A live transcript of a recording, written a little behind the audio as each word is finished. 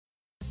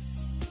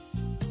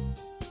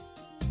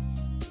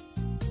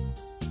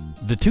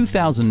The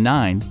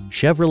 2009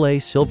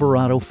 Chevrolet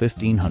Silverado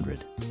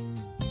 1500.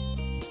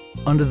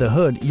 Under the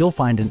hood, you'll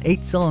find an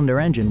 8-cylinder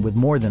engine with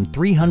more than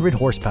 300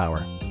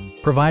 horsepower,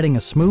 providing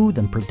a smooth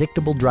and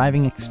predictable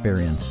driving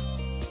experience.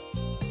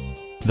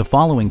 The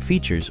following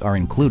features are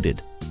included: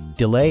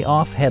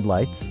 delay-off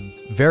headlights,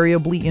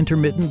 variably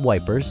intermittent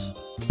wipers,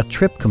 a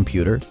trip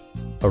computer,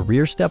 a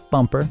rear step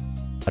bumper,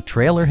 a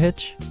trailer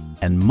hitch,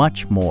 and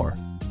much more.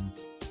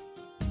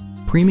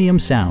 Premium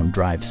sound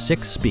drives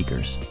 6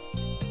 speakers,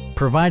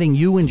 providing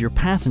you and your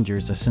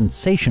passengers a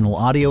sensational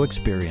audio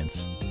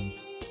experience.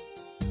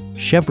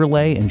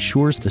 Chevrolet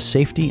ensures the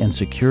safety and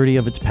security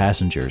of its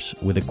passengers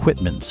with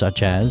equipment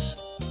such as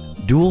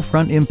dual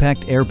front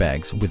impact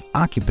airbags with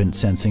occupant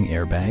sensing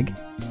airbag,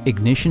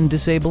 ignition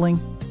disabling,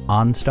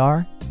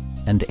 OnStar,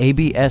 and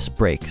ABS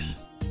brakes.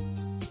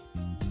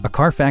 A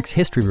Carfax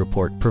history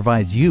report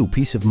provides you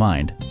peace of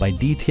mind by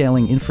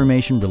detailing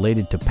information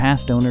related to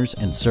past owners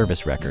and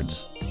service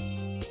records.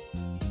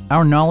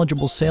 Our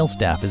knowledgeable sales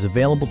staff is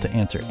available to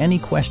answer any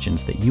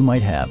questions that you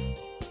might have.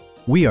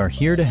 We are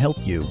here to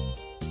help you.